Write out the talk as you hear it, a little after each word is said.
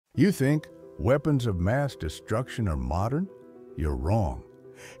You think weapons of mass destruction are modern? You're wrong.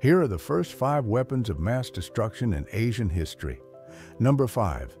 Here are the first 5 weapons of mass destruction in Asian history. Number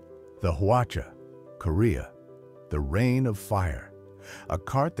 5. The Hwacha, Korea. The Rain of Fire. A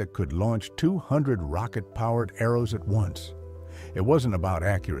cart that could launch 200 rocket-powered arrows at once. It wasn't about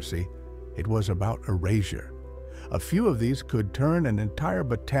accuracy, it was about erasure. A few of these could turn an entire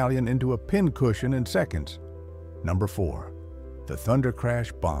battalion into a pincushion in seconds. Number 4. The Thunder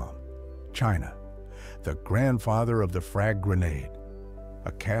Crash Bomb, China. The grandfather of the frag grenade.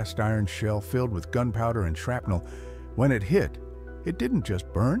 A cast iron shell filled with gunpowder and shrapnel. When it hit, it didn't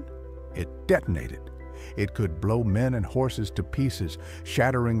just burn, it detonated. It could blow men and horses to pieces,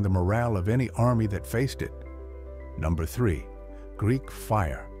 shattering the morale of any army that faced it. Number 3. Greek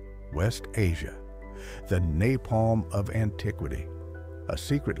Fire, West Asia. The napalm of antiquity. A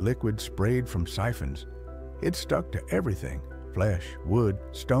secret liquid sprayed from siphons. It stuck to everything, flesh, wood,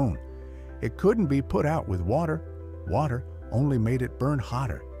 stone. It couldn't be put out with water. Water only made it burn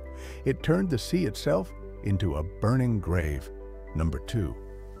hotter. It turned the sea itself into a burning grave. Number 2.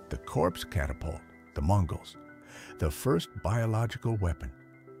 The corpse catapult, the Mongols. The first biological weapon.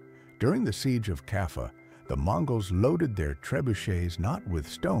 During the siege of Kaffa, the Mongols loaded their trebuchets not with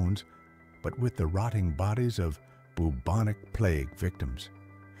stones, but with the rotting bodies of bubonic plague victims.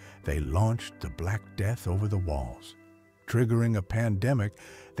 They launched the Black Death over the walls, triggering a pandemic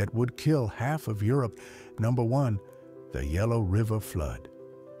that would kill half of Europe. Number 1. The Yellow River Flood,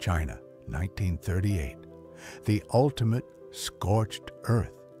 China, 1938. The ultimate scorched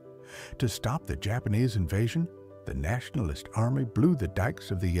earth. To stop the Japanese invasion, the Nationalist Army blew the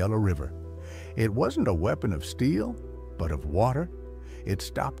dikes of the Yellow River. It wasn't a weapon of steel, but of water. It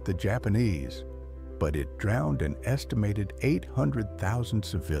stopped the Japanese, but it drowned an estimated 800,000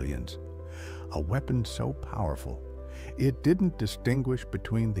 civilians. A weapon so powerful, it didn't distinguish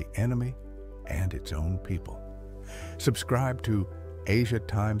between the enemy and its own people. Subscribe to Asia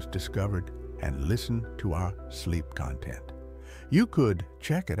Times Discovered and listen to our sleep content. You could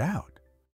check it out.